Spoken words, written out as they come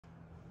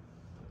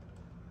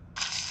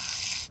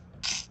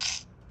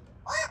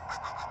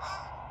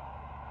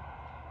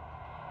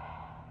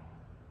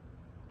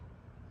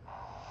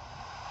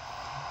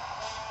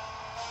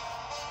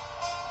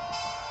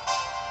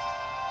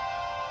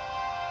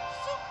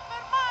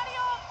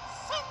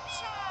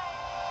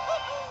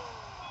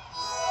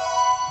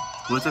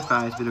What's up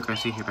guys, Video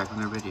Garcia here back with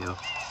another video.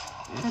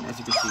 And as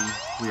you can see,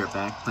 we are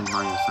back playing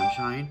Mario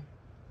Sunshine.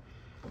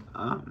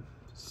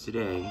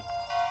 Today,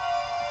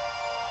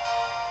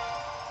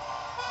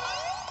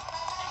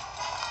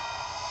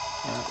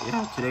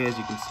 today as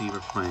you can see we're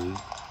playing.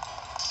 This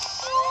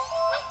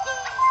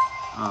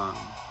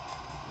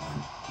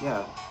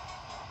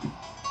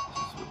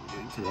is what we're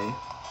doing today.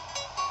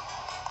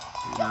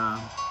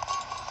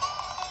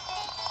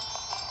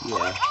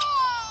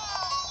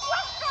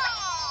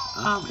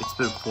 And, it's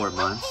been 4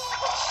 months,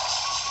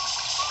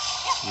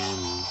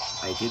 and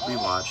I did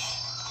rewatch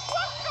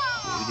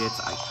the edits.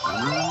 I kind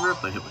of remember,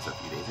 but it was a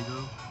few days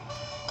ago.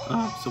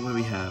 So what do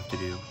we have to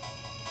do?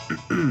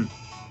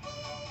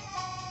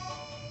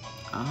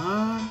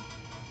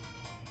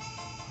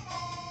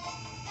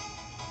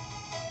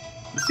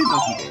 Let's do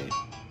Noki Bay.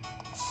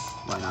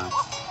 Why not?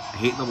 I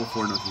hate level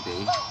 4 Noki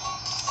Bay.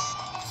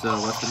 So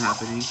what's been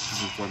happening? This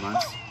is in 4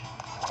 months.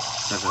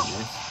 7 of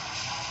this.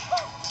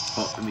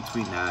 Oh, in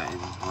between that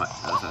and what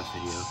that was last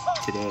video.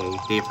 Today,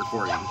 day of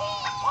recording.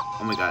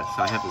 Oh my god,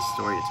 so I have this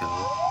story to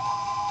tell.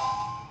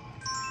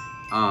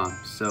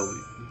 So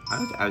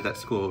I was at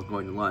school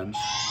going to lunch,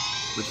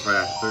 which right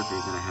after 3rd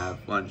period, then I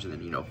have lunch, and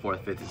then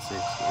 4th, 5th, and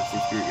 6th,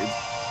 6 periods.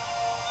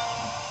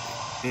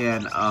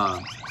 And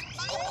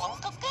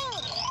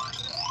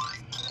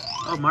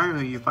oh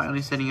Mario, you're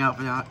finally setting out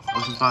for the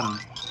ocean's bottom.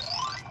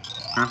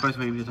 Grandpa's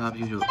waiting for the top as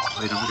usual.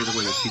 Wait, don't forget the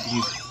waiters. You can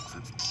use.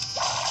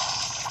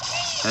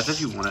 That's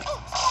if you want it.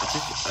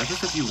 That's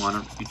just if you want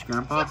to reach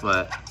Grandpa,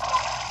 but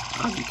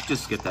you could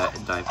just skip that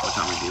and dive what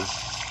I'm gonna do.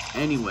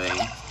 Anyway,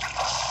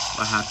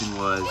 what happened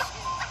was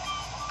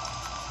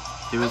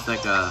there was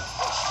like I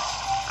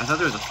thought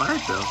there was a fire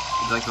show.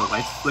 It was like the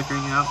lights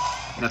flickering out,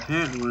 and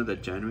apparently one of the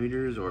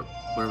generators or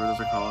whatever those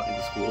are called in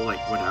the school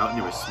went out, and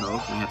there was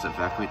smoke, and we had to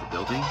evacuate the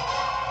building.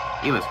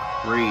 It was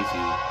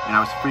crazy, and I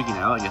was freaking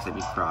out. I guess I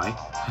did cry a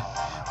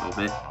little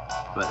bit,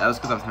 but that was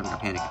because I was having a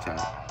panic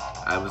attack.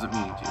 I wasn't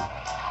meaning to.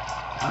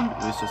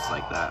 It was just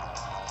like that.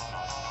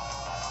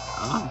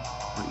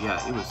 But yeah,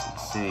 it was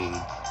insane.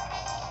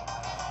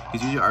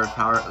 Because usually our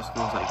power at the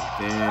school is like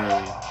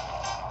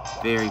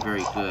very,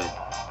 very good.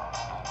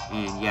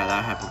 And yeah,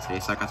 that happened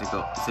today. So I got to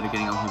go, instead of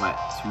getting home at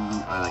 2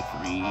 or like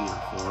 3 or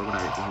 4 when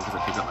I get home because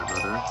I picked up my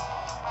brother.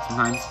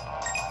 Sometimes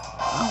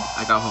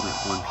I got home at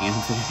 1 p.m.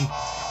 today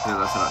because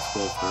I started at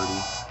 12:30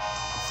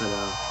 instead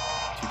of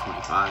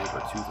 2:25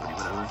 or 2:30,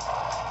 whatever.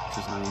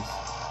 Which is nice.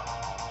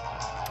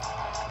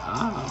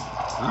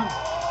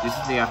 This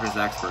is the day after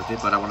Zach's birthday,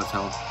 but I want to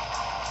tell him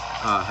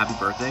happy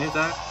birthday,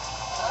 Zach.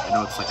 I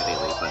know it's like a day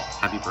late, but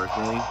happy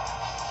birthday.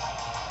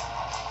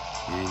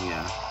 And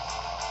yeah.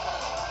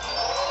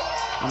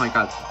 Oh my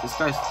god, this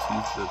guy's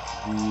teeth look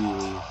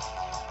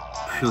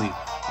really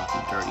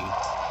fucking dirty.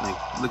 Like,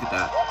 look at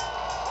that.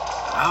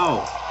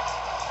 Ow!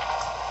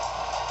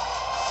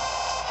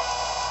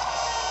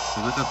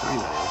 Look how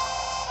dirty that is.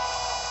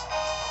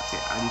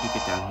 Okay, I need to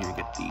get down here and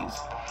get these.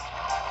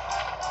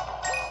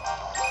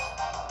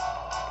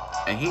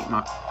 I hate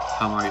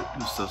how Mario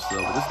moves so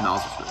slow, but this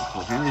nozzle is really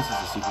cool. Apparently this is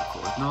a secret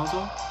 4th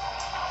nozzle.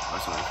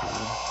 That's what I've heard.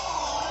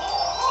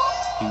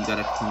 And you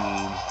gotta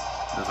clean,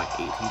 there's like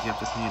 8 teeth you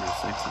have to clean, or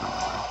 6, I don't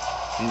remember.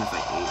 I think it's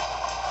like 8.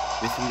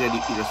 Basically you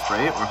gotta either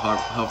spray it or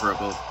hover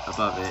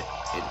above it.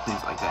 It cleans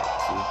like that,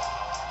 see?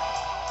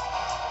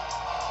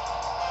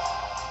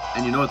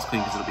 And you know it's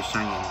clean because it'll be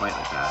shiny and white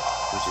like that,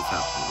 which is how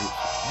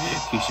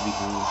teeth should be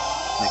clean.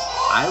 Like,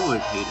 I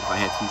would hate if I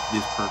had teeth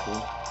this purple.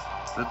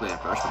 Luckily I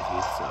brushed my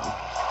teeth, so...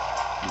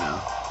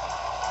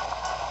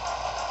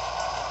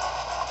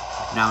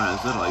 Now when I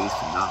was little, I used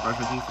to not brush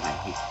my teeth, and I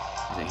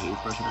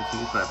hate brushing my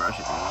teeth, but I brush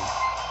it now.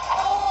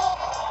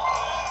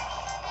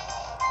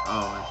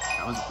 Oh,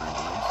 that was a weird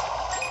noise.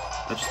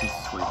 That just means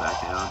it's going back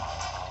down.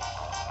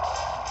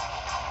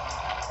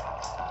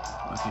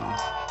 Okay.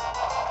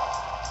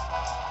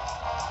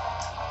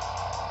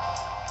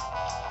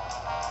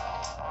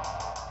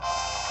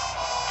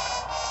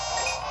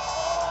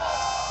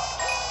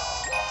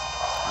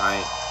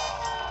 Alright.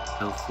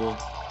 Healthful.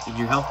 And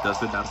your health does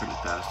go down pretty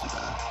fast, you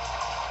gotta.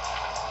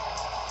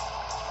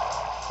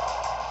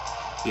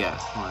 Yeah,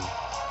 come on.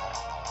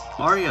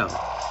 Mario! I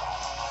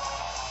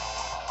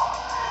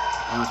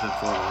know it's been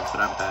 4 months,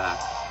 but I'm back.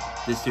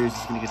 This series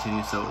is gonna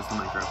continue, so is the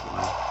Minecraft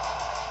one.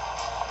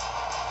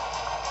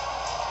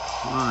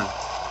 Come on.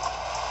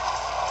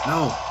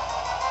 No!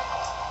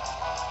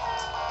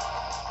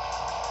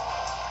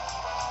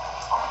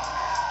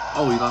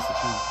 Oh, we lost the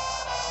team.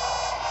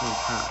 Holy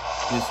crap.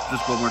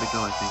 Just 1 more to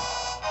go, I think.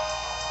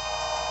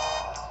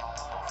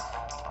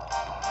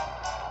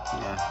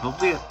 Yeah,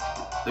 hopefully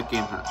the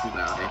game's not too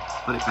loud. I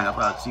put it kind of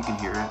loud so you can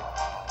hear it.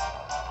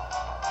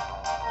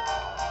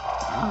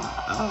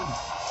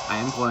 I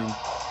am going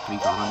to be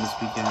gone on this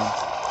weekend,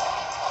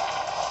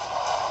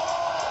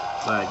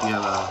 but I do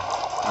have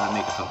I'm gonna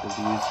make a couple of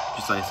these,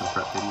 just like some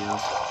prep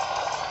videos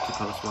to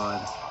post while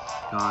I'm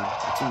gone.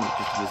 I think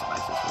just to visit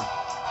my sister.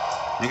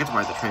 I get to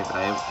ride the train, but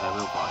I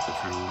will vlog the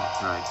train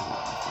ride because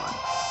it'll be fun.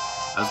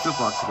 I was gonna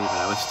vlog today,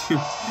 but I was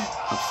too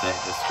upset,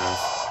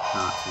 distressed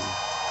not to.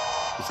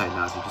 decide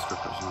not to, just for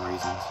personal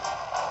reasons.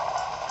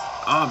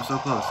 Oh, I'm so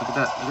close. Look at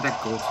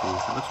that gold too.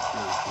 That looks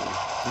really cool.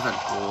 There's that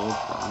gold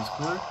bronze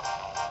color.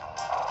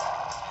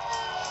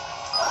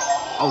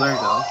 Oh, there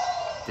you go.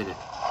 Did it.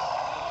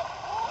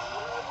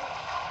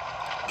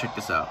 Check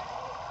this out.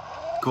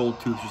 Gold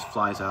tooth just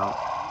flies out.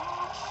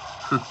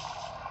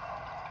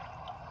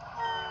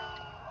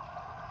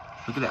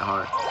 Look at that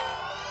heart.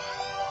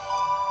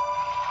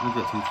 Look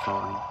at that tooth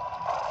falling.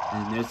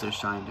 And there's their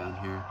shine down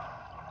here.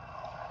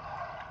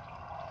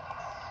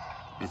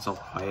 It's all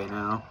quiet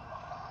now.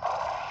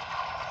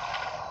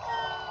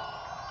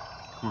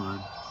 Come on.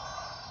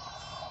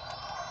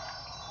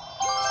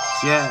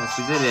 Yes,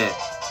 we did it.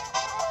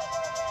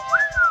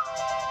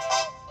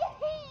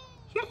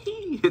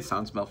 It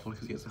sounds muffled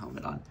because he has a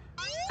helmet on.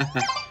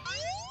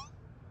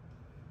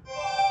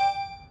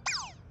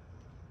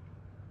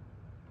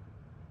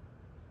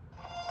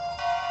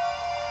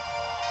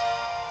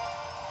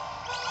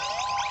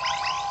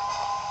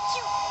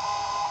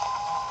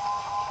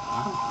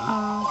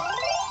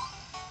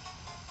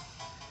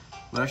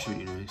 What else should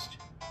we do next?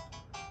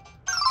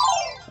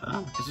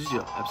 This is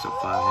episode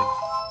 5.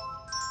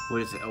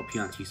 What is it? El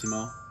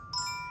Piantissimo?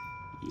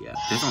 Yeah,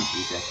 this one's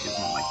easy. Actually, this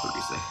one's like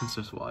 30 seconds.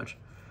 Just watch.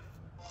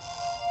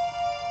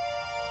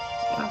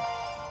 Yeah.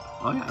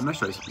 Oh yeah, I'm not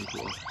sure it's pretty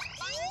cool.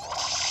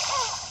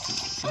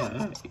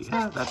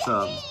 Yeah, that's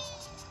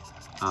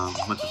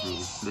what's his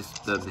name?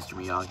 The Mr.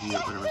 Miyagi or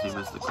whatever his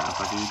name is, the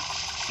grandpa dude.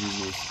 And then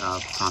there's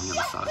Tommy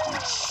Yamasaki.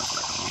 That's what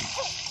I call him.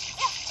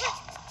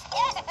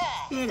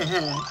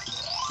 Yeah.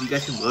 You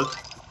guys can look.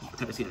 You can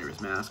kind of see under his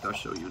mask. I'll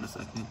show you in a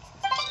second.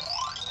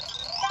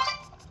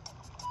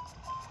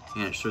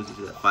 Yeah, it shows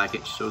you that 5.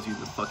 It shows you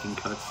the fucking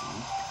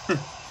cutscene.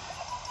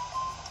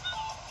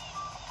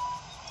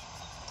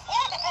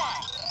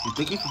 And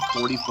thank you for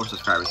 44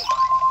 subscribers. 6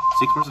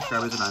 more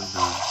subscribers and I'm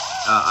done.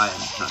 I am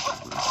not done.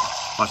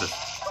 Watch this.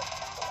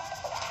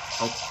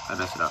 Oh, I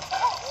messed it up.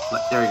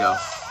 There you go.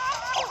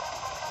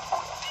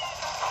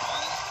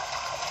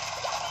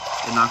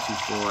 It knocks you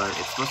forward.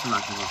 It's supposed to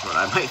knock you forward.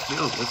 I might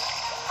fail this.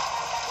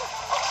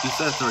 He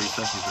said 30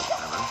 seconds or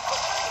whatever.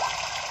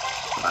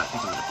 But I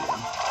think I'm gonna beat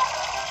him.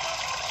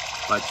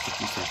 By just a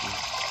few seconds.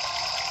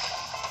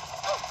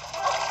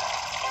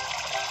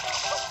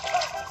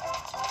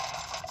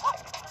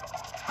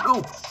 No!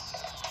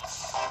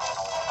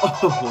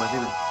 Oh,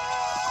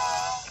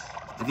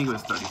 I think it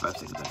was 35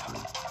 seconds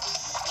actually.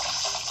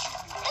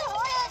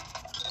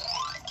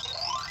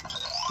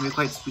 You're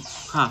quite sweet.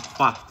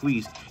 Wow,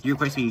 please. You're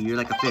quite sweet. You're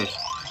like a fish.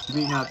 You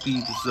may not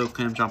be the slow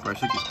clam chomper I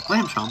should be.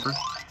 Clam chomper?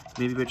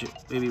 Maybe Richard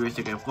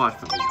can watch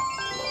from me.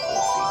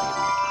 We'll see,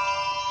 maybe.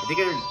 I think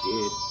I already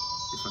did.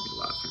 This might be the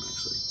last time,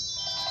 actually.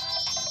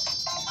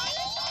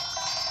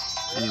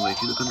 Anyway, if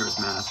you look under his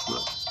mask,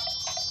 look.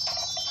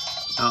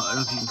 I don't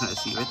know if you can kind of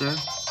see right there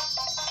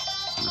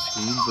on the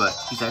screen, but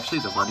he's actually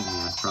the running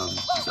man from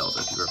Zelda,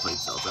 if you've ever played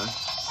Zelda.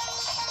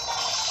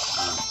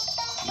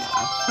 Yeah,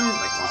 I've played it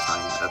like one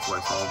time, that's where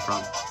I saw him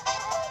from.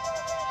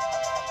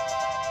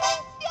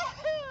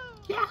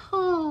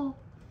 Yahoo!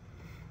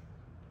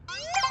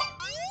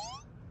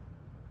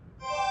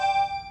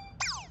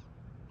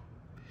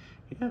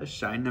 Yeah,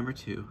 shine number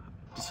 2.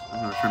 I'm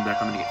gonna return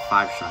back, I'm gonna get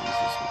 5 shines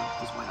this one,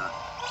 because why not?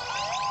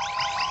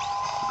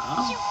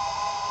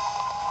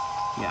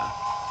 Yeah.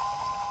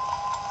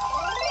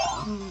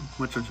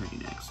 Which one should I do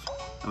next?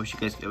 I wish I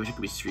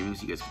could be streaming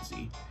so you guys can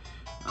see.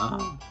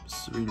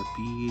 Serena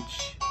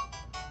Beach.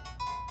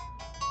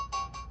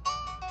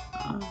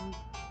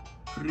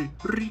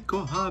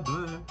 Rico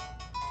Harbor.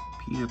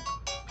 Peanut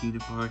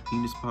Park,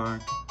 Penis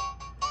Park.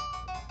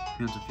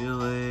 Phantom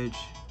Village.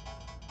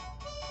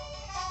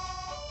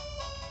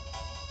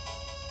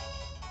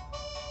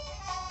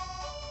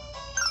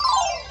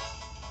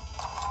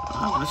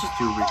 Let's just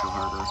do Rico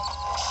Harbor.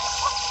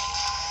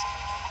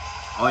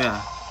 Oh yeah.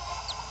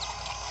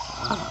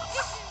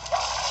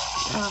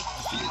 Yeah,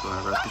 let's do Rico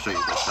Harbor. I can show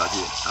you this. I'll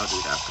do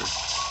it after.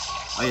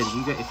 Oh yeah,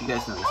 if you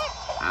guys notice.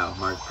 Ow,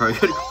 Mark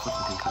probably got a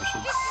fucking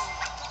concussion.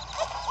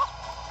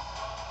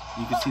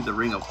 You can see the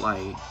ring of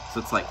light, so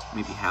it's like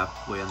maybe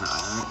halfway on the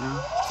island right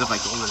now. So if I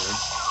go over there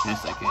in a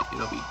second,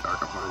 it'll be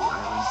darker part of the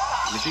island.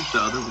 And I think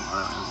the other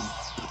one,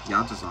 the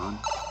Pianta's on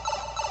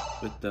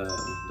with the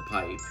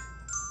pipe.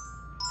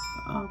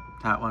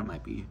 That one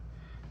might be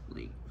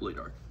like really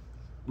dark.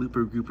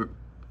 Gooper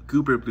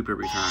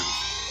returns.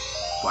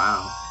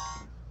 Wow.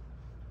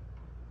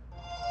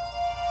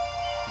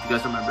 If you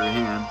guys remember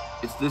him,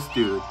 it's this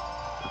dude,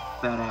 a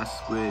fat ass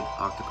squid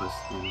octopus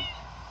thing,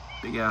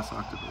 big ass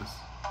octopus.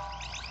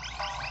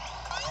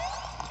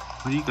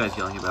 What are you guys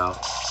yelling about?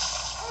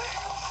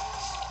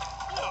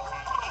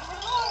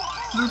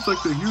 Looks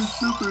like the huge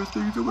super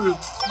things are gonna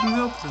be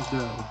help us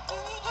now.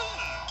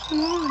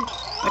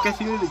 I can't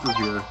see anything from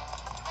here.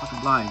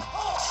 Fucking blind.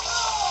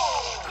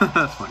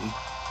 That's funny.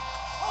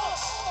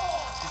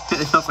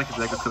 It sounds like a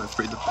Deku could have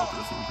sprayed the both at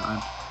the same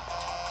time.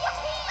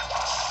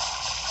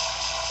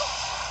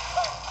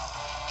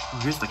 Oh,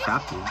 here's the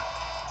captain.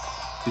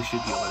 Who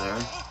should be over there.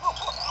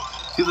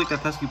 Seems like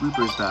that pesky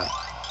blooper is back.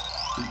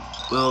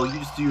 Well, you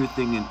just do your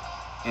thing and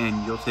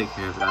and you'll take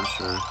care of it, I'm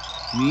sure.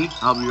 Me,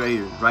 I'll be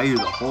right here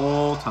the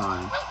whole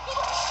time.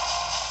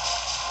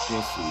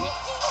 We'll see.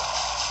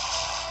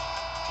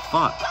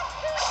 Fuck.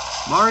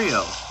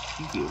 Mario,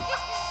 thank you.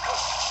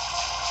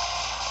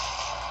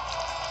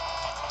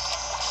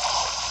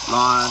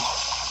 Launch.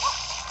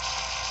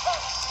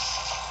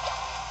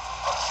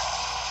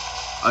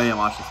 Oh yeah,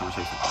 watch this. I'm gonna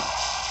show you something.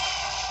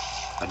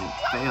 If I didn't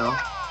fail,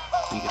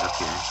 let me get up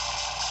here.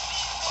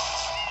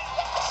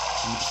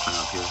 Let me just climb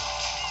up here.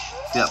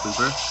 See that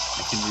blooper?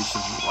 I can reach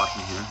him from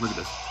watching here. Look at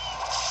this.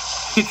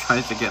 He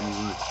tries to get me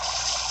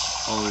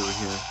all the way over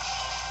here.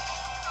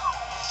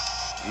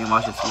 And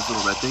watch this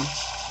little red thing.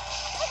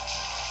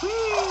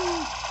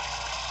 Whee!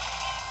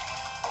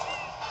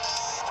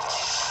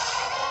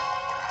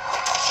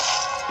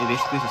 It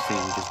basically is the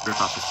same. You just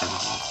rip off his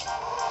tentacles.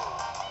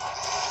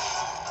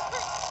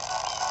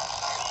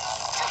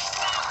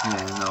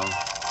 Yeah, no.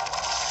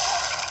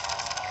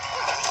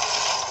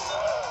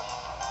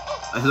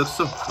 It looks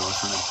so close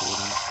when I pull it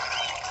out.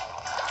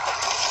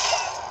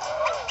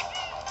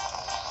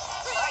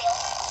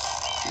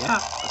 Yeah,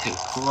 okay,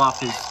 pull off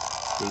his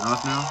thing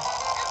off now.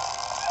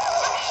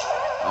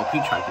 Oh,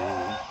 Pete tried getting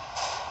me.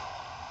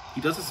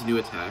 He does this new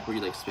attack where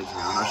he like spins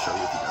around. I'll show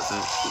you if he does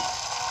it.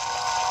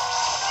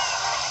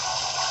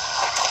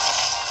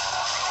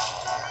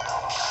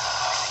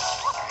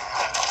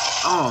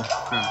 Oh,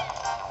 crap.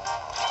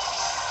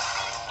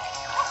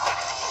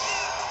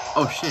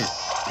 Oh, shit.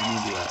 I need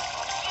to do that.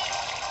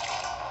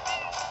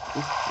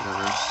 Oof,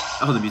 whatever.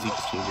 Oh, the music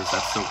just changes.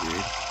 That's so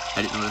weird.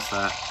 I didn't notice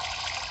that.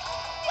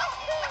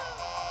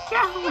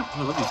 Yeah,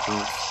 I love these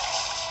bullets.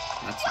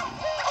 That's weird.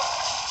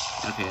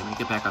 Okay, let me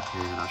get back up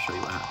here and I'll show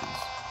you what happens.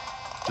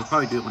 He'll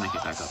probably do it when I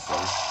get back up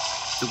there.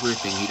 It's a weird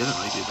thing. He doesn't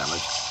really do it that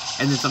much.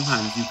 And then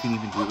sometimes you can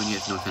even do it when he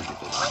has no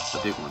tentacles on. The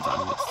big ones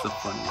on. It's the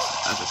funniest.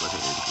 I think what it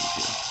is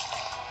too.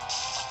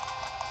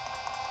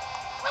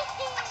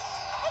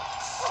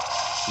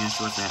 You know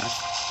what's that?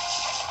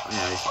 Oh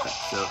yeah, I said that.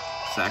 So,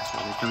 Sax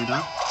weather coming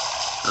down?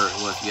 Or it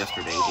was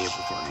yesterday, day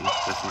before me.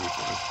 The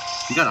 24th.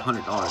 He got $100.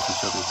 He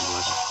showed me if he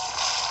was.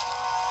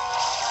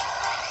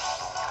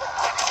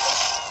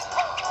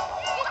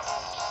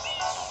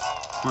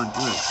 Come on, do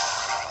it.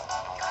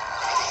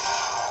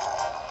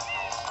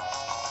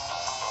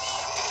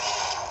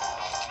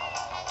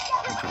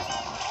 Let me try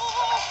something.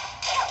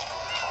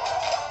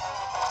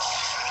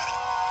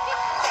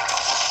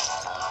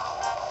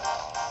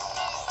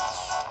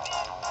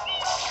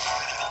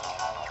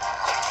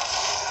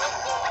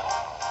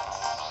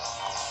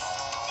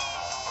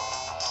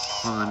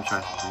 Hold on, let me try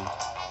something.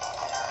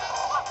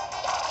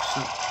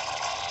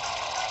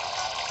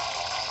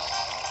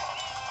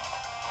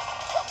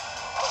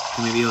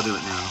 So, maybe he'll do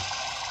it now.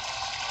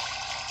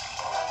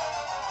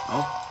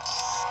 Oh.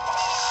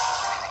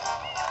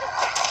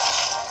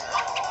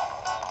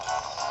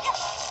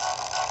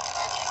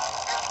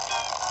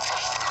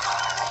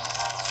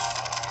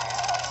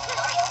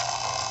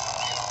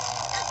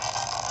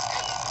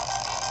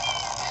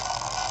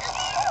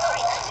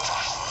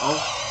 Oh,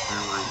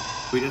 never mind.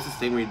 He does this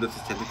thing where he lifts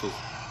his tentacles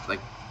like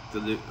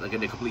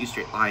in a completely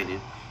straight line,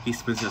 and he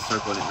spins in a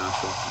circle and it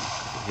knocks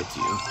off if it hits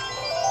you.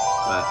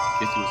 But I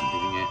guess he wasn't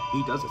doing it.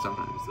 He does it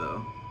sometimes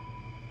though.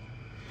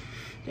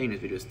 Dang, this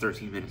video is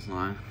 13 minutes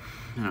long.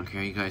 I don't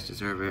care, you guys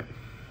deserve it.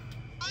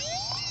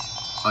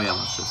 Oh yeah,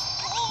 let's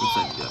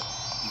let me do it.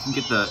 You can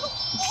get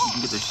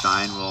the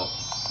shine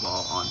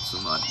while on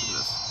some mud. Look at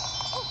this.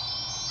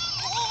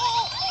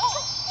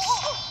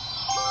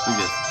 Look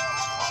at this.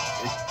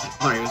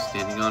 Mario's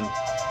standing on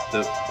the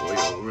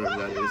oil, or whatever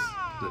that is,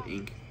 the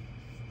ink.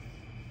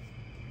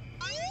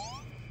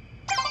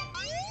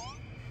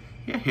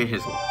 Yeah,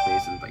 his whole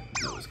face and like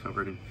nose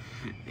covered in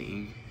the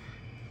ink.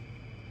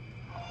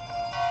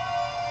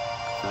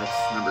 So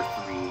that's number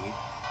 3.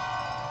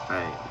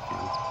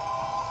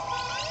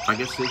 I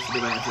guess 6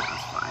 today by answer,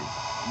 that's fine.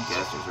 You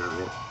guys deserve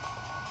it.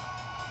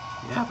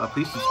 Yeah, but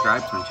please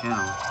subscribe to my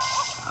channel.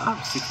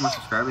 6 more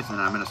subscribers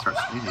and I'm gonna start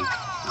streaming. And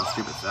I'll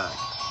stream it back.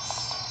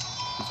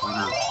 Because why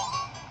not?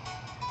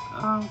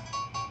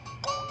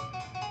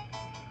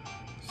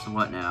 So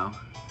what now?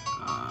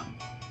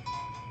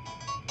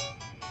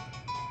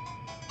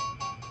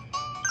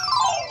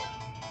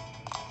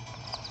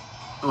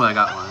 Oh, I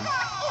got one.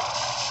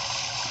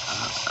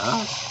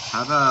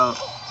 How about...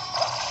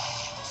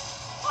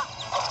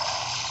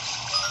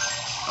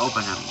 Oh,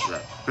 I haven't used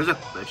that. There's a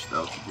glitch,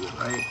 though, if you do it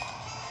right. You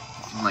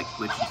can, like,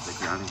 glitch into the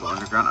ground and go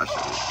underground. I'll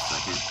show you in a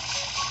second.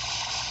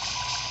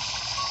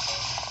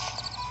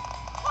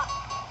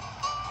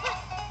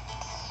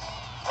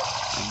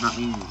 I'm not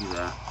meaning to do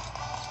that.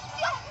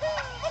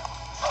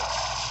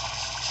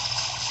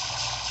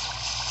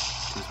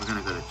 Because we're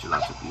gonna go to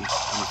Gelato Beach.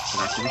 Did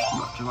I finish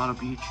Gelato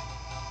Beach?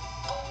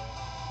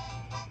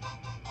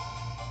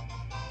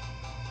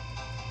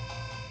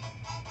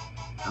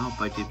 I hope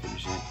I did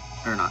finish it.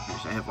 Or not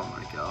finish it, I have one more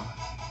to go.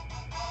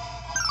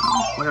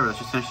 Whatever, let's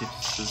just finish it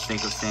just for the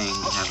sake of saying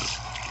we have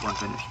one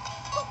finished.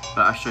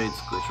 But I'll show you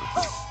this glitch real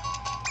quick.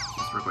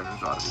 Since we're going to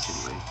Gelato Beach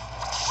anyway.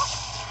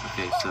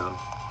 Okay, so,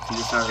 see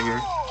this out right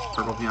here?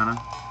 Purple piano?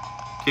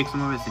 kick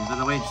some of his things out of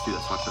the way. Just do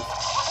this. Watch this.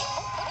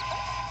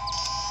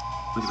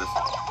 Look at this.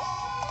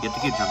 You have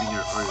to keep jumping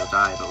or you'll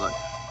die, but look.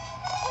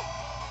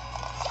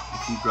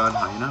 If you run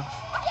high enough,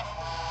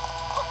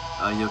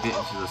 you'll get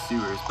into the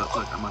sewers, but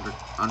look, I'm under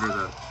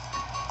the...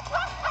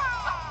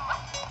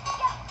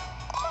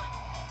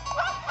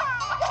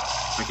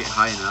 If I get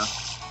high enough,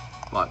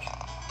 watch.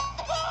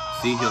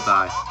 See, he'll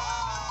die.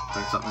 If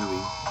I stop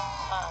moving.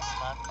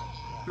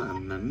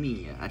 Mamma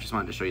mia. I just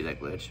wanted to show you that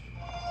glitch.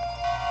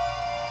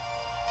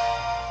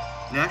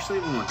 And actually,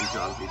 we won't do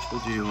Jolly Beach.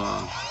 We'll do,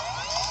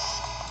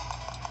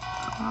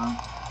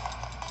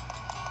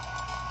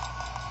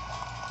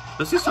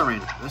 let's do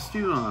Serena. Let's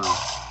do, yeah,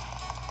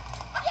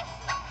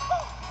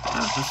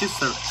 let's do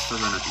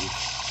Serena Beach.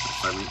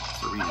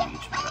 Serena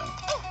Beach, my bad.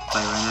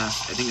 Serena,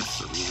 I think it's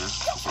Serena.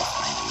 It's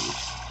Serena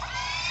Beach.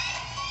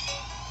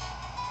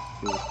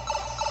 Cool.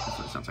 That's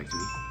what it sounds like to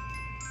me.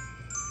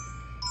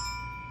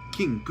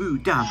 King Boo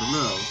down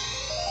below.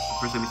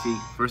 First time we see,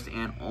 first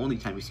and only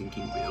time we've seen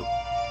King Boo.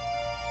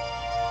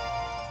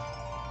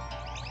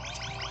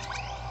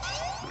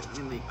 Wait, let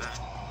me make that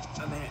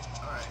a minute.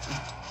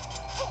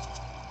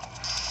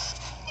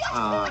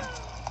 Alright.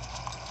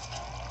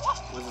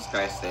 What does this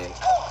guy say?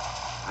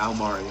 Ow,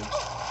 Mario.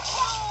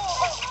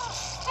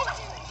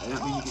 I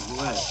didn't mean to get you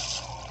wet.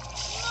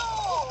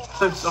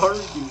 I'm sorry,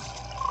 dude.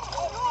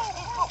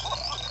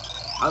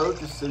 I love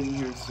just sitting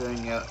here and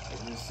staring out at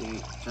this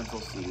gentle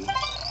sea.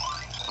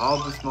 All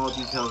the small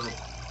details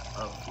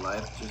of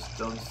life just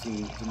don't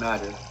seem to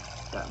matter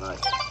that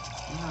much.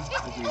 Yeah,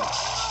 I agree.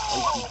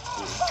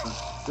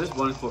 There's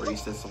one quote where he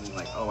says something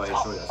like, "Oh, I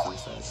enjoy that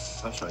sunset."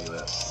 I'll show you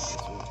it.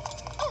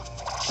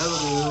 Hello.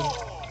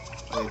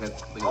 Oh, look at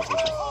this. Come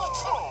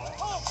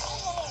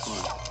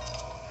on.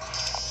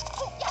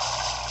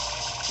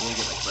 You gotta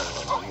get like right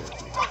about here.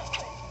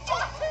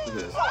 Look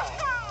at this.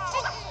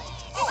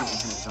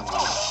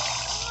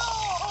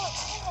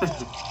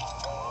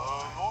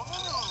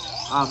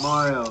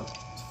 Mario.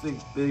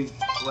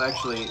 Well,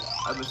 actually,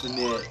 I must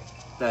admit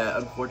that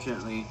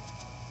unfortunately,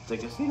 the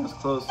casino's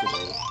closed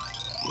today.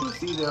 You can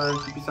see there are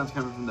creepy sounds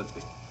coming from the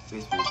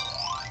basement.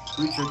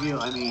 Can we trick you?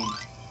 I mean,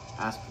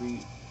 ask for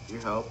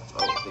your help.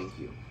 Oh, thank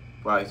you.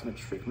 Wow, he's gonna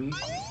trick me?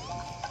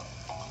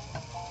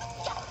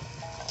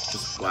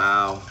 Just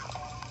wow.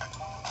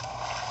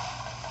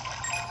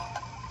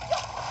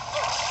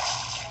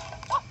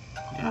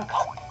 Yeah.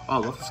 Oh, I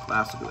love this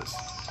glass. Look at this.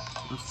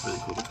 That's really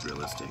cool. It's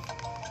realistic.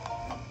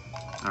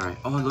 Alright.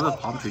 Oh, I love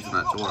the palm trees on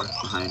that door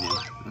behind him.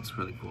 That's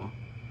really cool.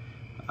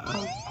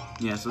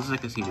 Yeah, so this is a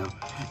casino.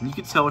 And you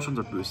can tell which ones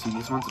are boosting.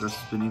 These ones that are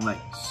spinning like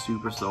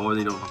super slow, or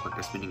they don't look like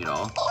they're spinning at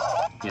all.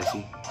 Yeah,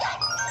 see?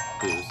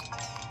 Boost.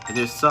 And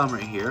there's some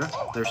right here.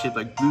 They're shaped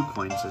like blue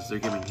coins, as they're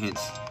giving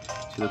hints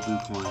to the blue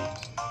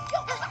coins.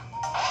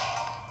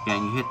 Yeah,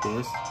 and you hit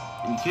this,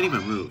 and you can't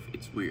even move.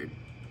 It's weird.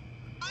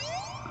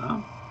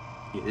 Yeah,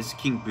 this is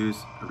King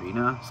Boo's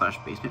arena /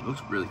 basement. It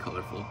looks really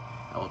colorful,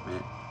 I'll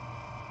admit.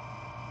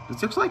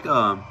 This looks like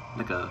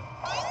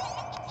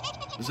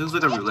this looks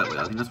like a roulette wheel.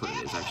 I think that's what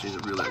it is, actually, the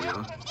roulette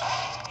wheel.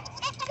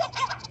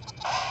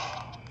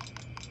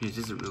 It's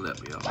just a roulette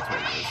wheel, that's what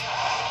it is.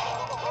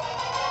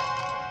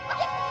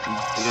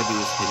 You gotta do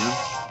is hit him.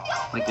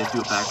 Like, just do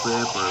a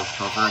backflip or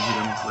hover and hit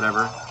him,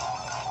 whatever.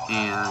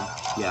 And,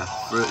 yeah,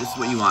 fruit, this is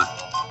what you want.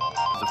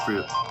 It's a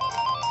fruit.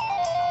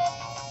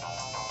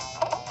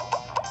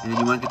 And then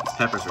you want to get these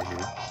peppers right here.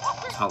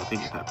 This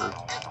jalapeno pepper.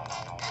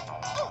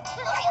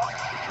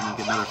 And you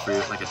get another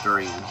fruit, like a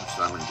durian, which is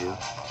what I'm going to do.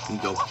 And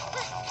you go...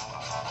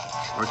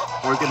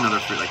 Or get another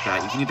fruit like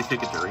that. You can either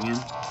kick a durian,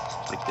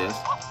 like this,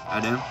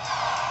 at him,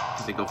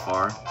 because they go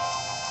far.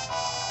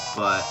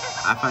 But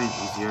I find it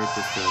easier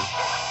just to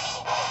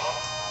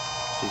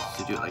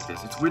do it like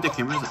this. It's weird the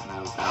camera doesn't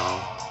move at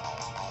all.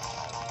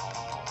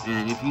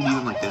 And if you leave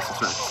him like this, it's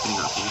sort of spinning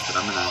out things, but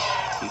I'm going to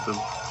keep him.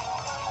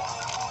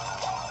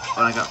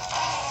 Oh,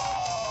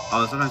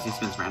 oh, sometimes he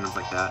spins randoms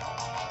like that.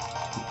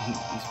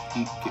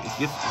 He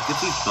gets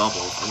these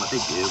bubbles, and what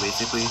they do,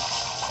 basically,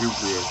 you're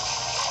weird.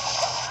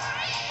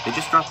 They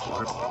just drop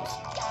water balls.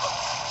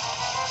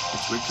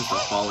 It's weird because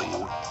they'll follow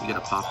you. You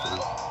gotta pop them.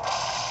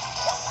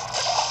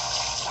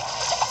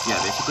 Yeah,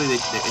 basically,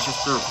 it's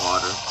just for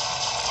water.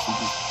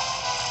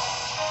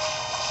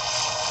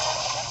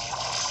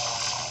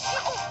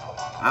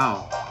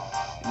 Ow.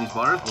 And these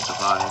waters will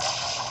survive.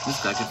 This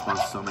guy can spawn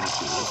so many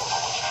tools.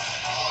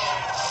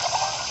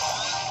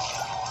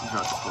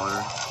 Drop this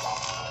water.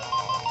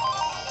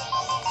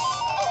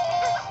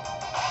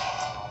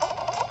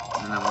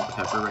 And then I want the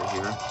pepper right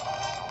here.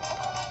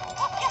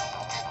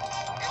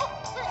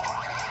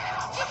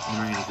 And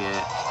we're gonna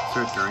get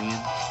Sir Durian.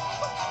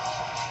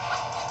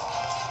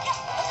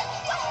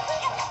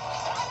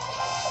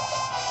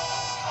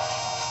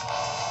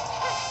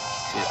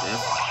 Get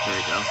this. There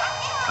you go.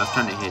 I was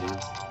trying to hit him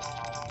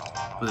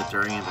with a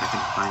durian, but I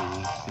couldn't find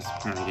any because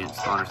apparently he didn't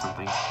spawn or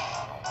something.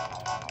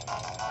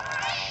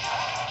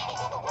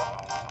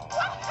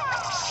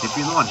 If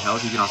you're low on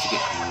health, you can also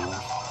get coins.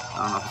 I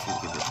don't know if it's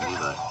gonna give it to me,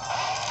 but...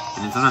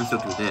 And then sometimes he'll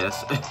do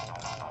this.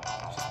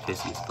 Just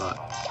pissy as fuck.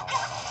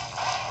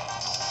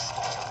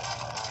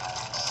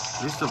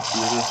 Where's the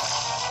weirdest?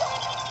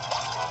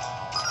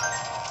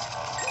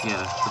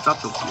 Yeah, without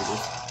the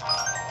weirdest.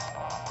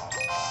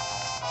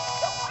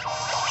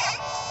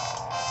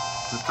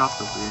 Without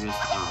the weirdest,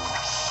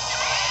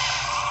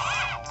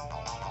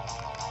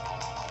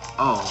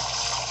 oh.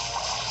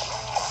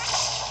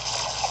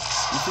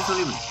 These things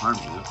don't even harm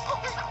you.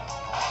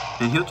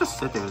 And he'll just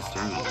sit there and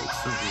stare at you.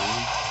 It's so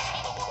weird.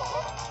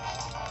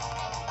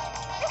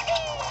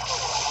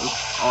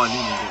 Oops. Oh, I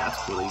didn't even. That's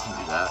cool that you can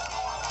do that.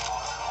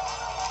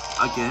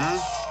 Again?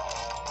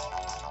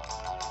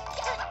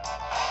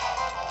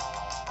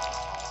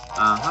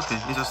 Okay.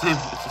 It's the same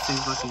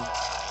fucking...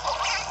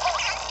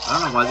 I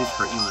don't know why these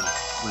hurt you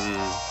when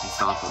you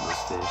stomp on those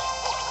fish.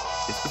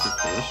 It's because they're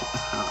fish?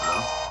 I don't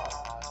know.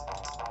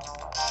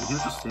 You can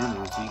just stand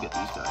there until you get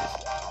these guys.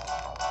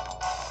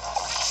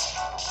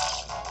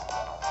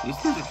 These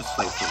guys are just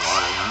like for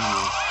water, I don't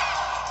know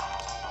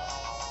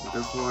what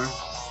they're for.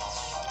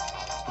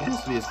 Yeah,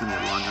 this video is gonna be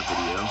a longer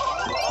video.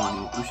 Like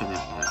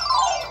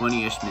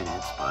 20-ish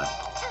minutes, but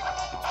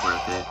it's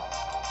worth it.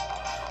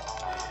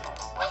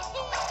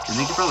 And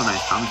thank you for all the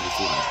nice comments you've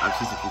seen. I've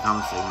seen a few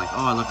comments saying like,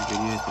 oh, I love your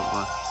videos, blah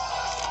blah.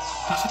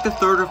 That's like the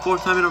 3rd or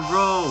 4th time in a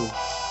row!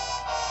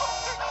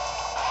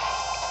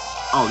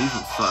 Oh, these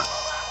ones suck.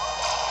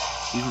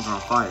 These ones are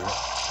on fire.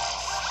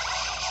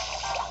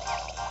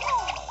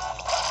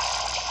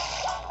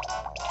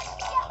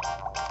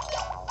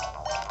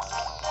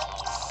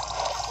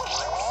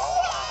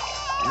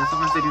 And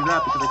sometimes they do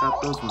that because I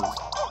got those ones.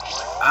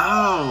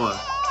 Ow!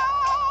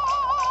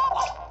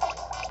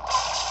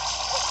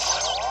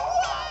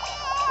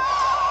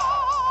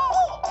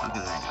 Okay,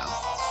 there you go.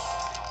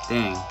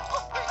 Dang.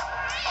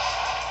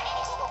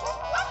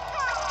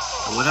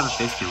 I would have a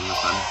face cam this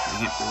time. I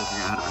can't really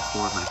figure out how to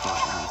record my phone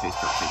and my face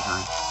cam at the same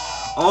time.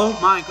 Oh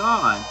my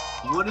god!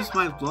 What is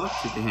my vlog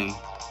today?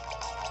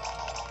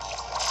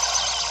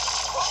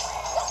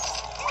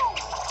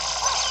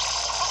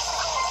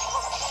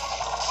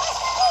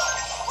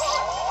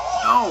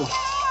 No!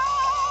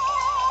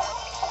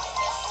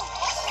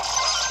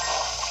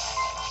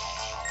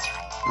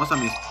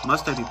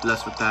 Must I be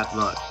blessed with bad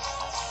luck?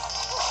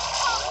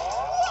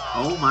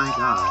 Oh my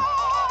god.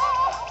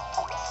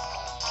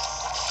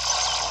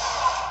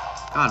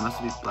 God, must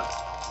I be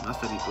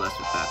blessed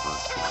with bad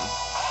luck today?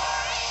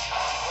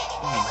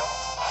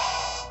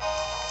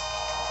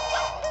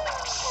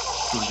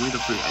 Come on, give me the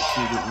fruit. I just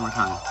need to do it one more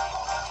time.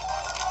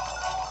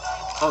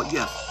 Oh,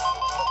 yes.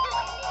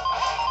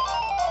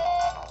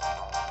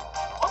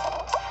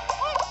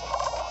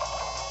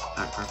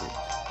 Alright, perfect.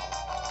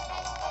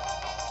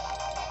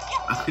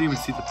 I couldn't even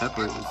see the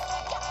pepper. It was...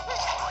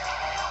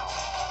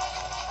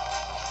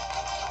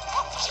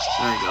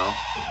 There you go.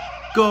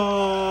 Go!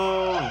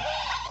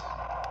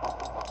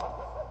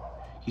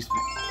 He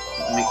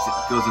makes it,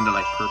 goes into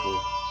like purple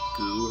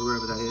goo or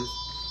whatever that is.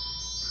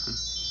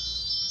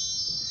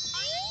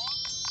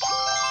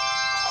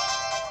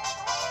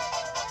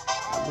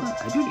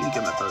 I do need to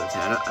get my brother's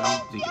head. I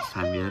don't think it's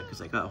time yet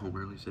because I got home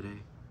early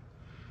today.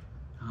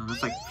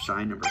 That's like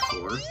shine number 4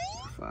 or 5.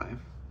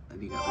 I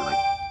think I'll do like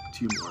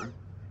 2 more.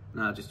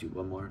 No, I'll just do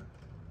 1 more.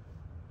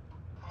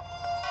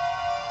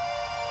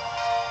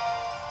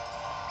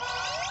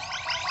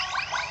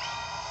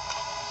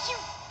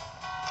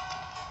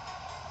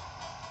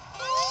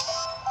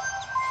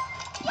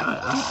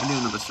 I do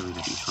another Serena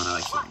Beach one. I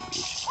like Serena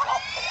Beach.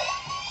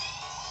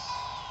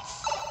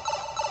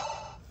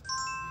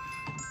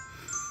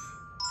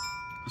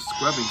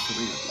 Scrubbing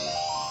Serena Beach.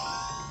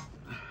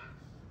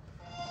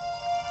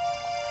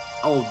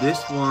 Oh, this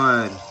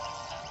one.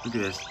 Look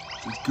at this.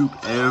 There's goop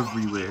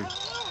everywhere.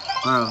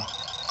 Wow.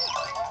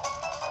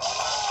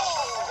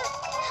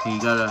 Okay, you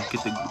gotta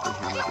get the gooper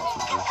here. Look at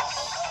this one.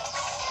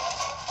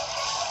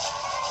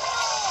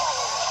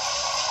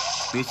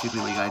 Basically,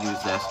 what you gotta do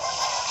is this.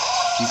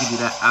 You can do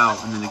that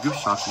out, and then the group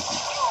shots you can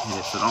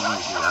hit it, so don't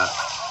really do that.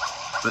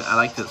 But I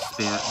like to do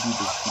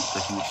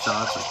the huge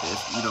shots like this.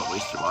 You don't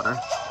waste your water.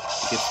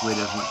 It gets rid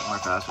of much more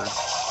faster.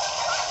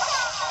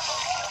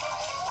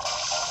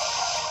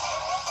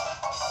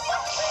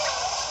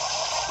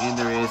 And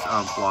there is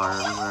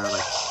water everywhere.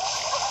 Like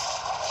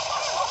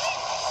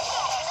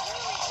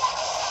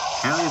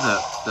apparently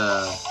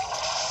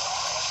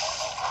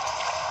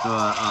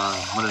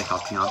what are they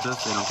called?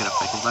 Piantas? They don't get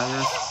affected by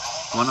this.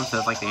 One of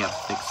them says like they have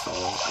 6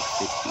 souls, like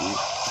 6 feet.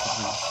 I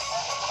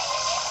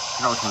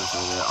forgot which one it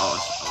says there. I'll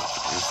show you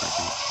in a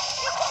second.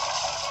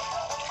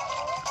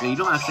 And you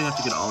don't actually have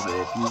to get all of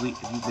it. If you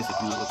miss a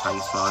few little tiny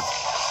spots,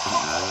 it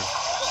doesn't matter.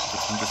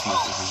 You just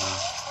miss it.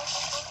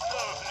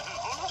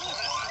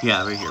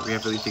 Yeah, right here. We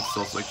have really 6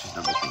 soul selections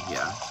and everything.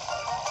 Yeah.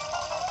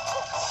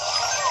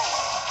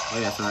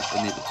 Oh yeah, so it's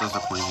also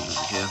pointing over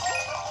here.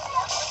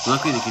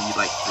 Luckily, they give you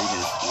like 3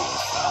 minutes to do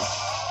this, so.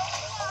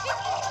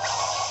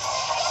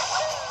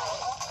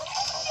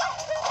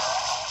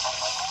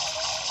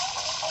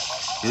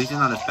 At least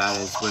it's not as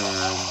bad as when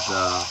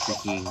the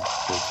freaking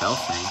hotel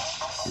thing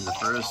in the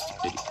first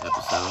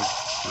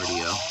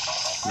video.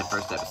 In the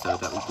first episode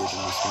that we did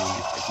in this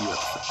one,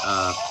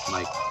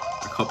 like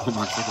a couple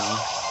months ago.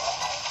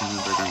 I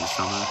remember during the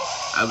summer.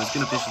 I was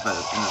gonna finish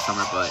this in the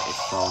summer, but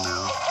it's fall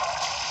now.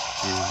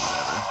 And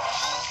whatever.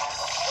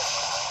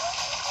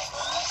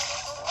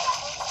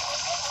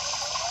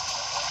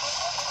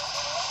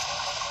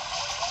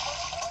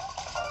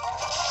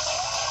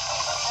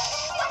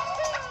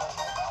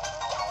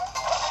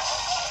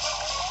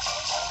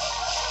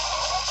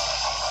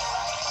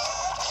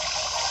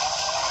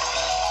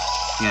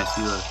 Yeah,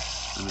 see, look,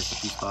 I missed a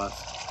few spots.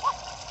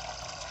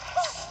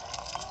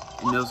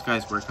 And those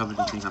guys were covered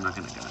in things I'm not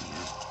gonna get on yet.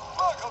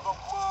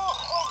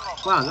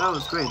 Wow, that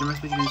was great. They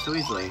must be doing so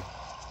easily.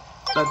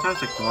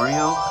 Fantastic,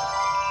 Mario.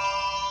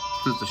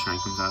 The shine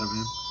comes out of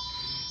him.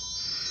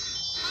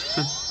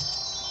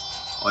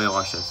 Oh yeah,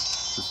 watch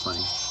this. This is funny.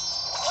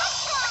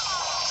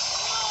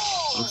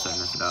 Oops, I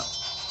messed it up.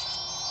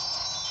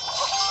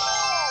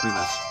 We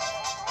messed.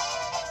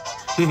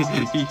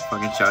 He's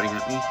fucking shouting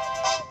at me.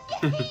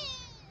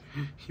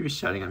 He was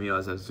shouting at me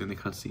as I was doing the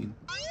cutscene.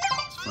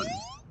 It's funny.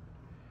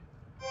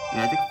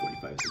 Yeah, I think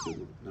 45 is a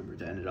good number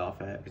to end it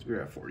off at, because we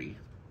were at 40.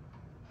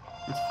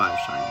 It's 5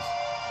 shines.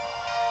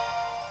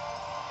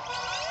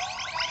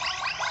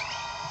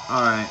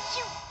 Alright.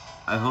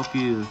 I hope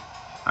you...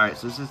 Alright,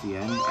 so this is the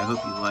end. I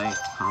hope you like,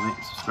 comment,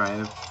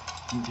 subscribe,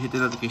 hit the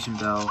notification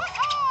bell,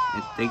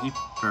 and thank you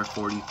for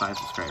 45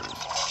 subscribers.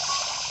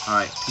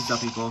 Alright, peace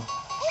out, people.